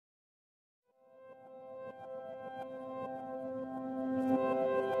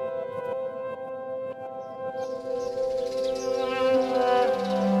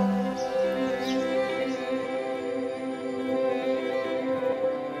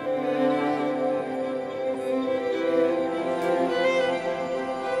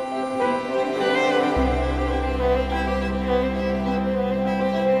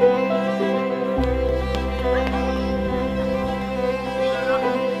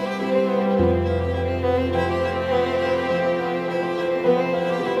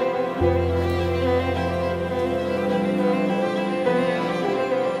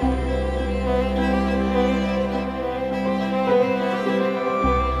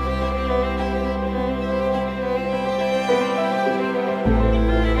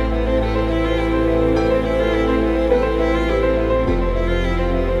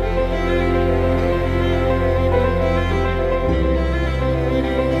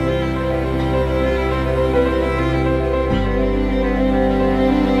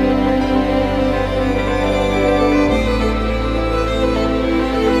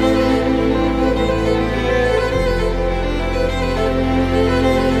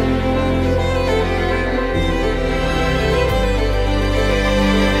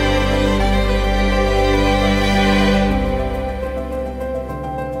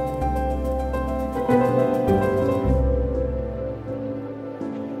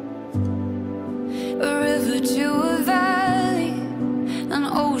to a valley, an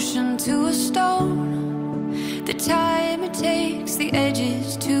ocean to a stone. The time it takes the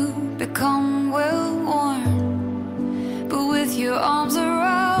edges to become well worn. But with your arms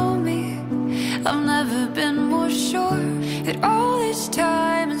around me, I've never been more sure that all this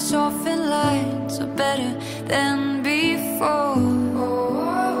time and softened lights are better than before.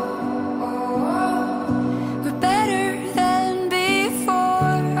 We're better than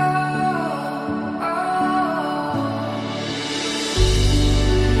before.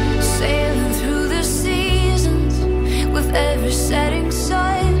 Sailing through the seasons with every setting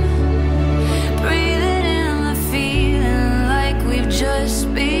sun, breathing in the feeling like we've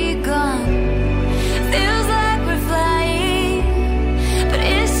just begun. Feels like we're flying, but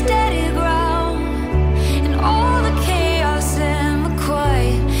it's steady ground. In all the chaos and the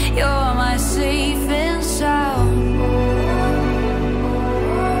quiet, you're my safe and sound.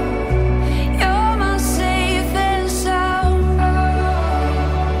 You're my safe and sound.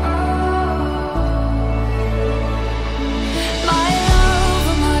 My love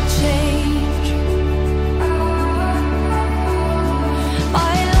will not change.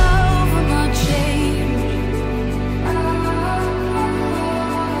 My love will not change.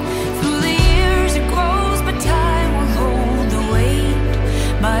 Through the years it grows, but time will hold the weight.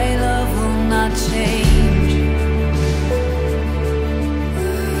 My love will not change.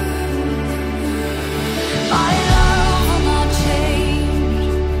 My love will not change.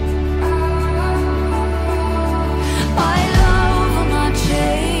 My love will not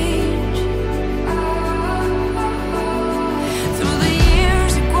change. Through the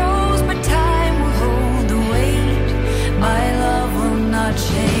years it grows, but time will hold the weight. My love will not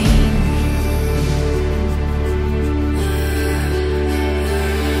change.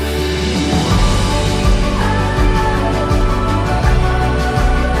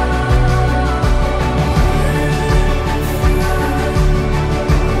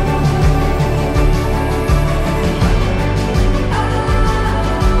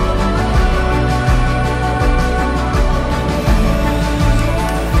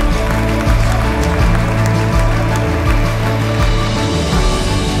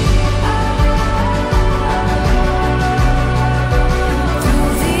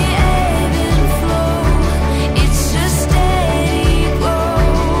 Through the ebb and flow, it's a steady glow.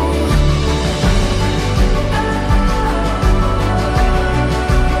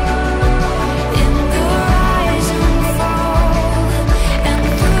 In the rise and fall, and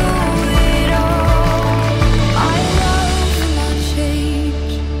through it all, my love will not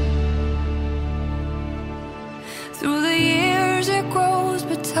change. Through the years it grows,